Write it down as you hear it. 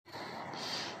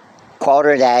quote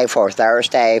of the day for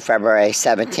Thursday, February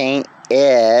 17th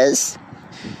is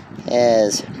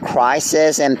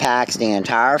crisis impacts the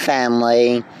entire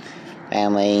family,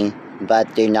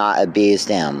 but do not abuse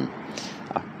them.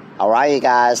 All right, you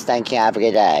guys. Thank you. Have a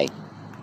good day.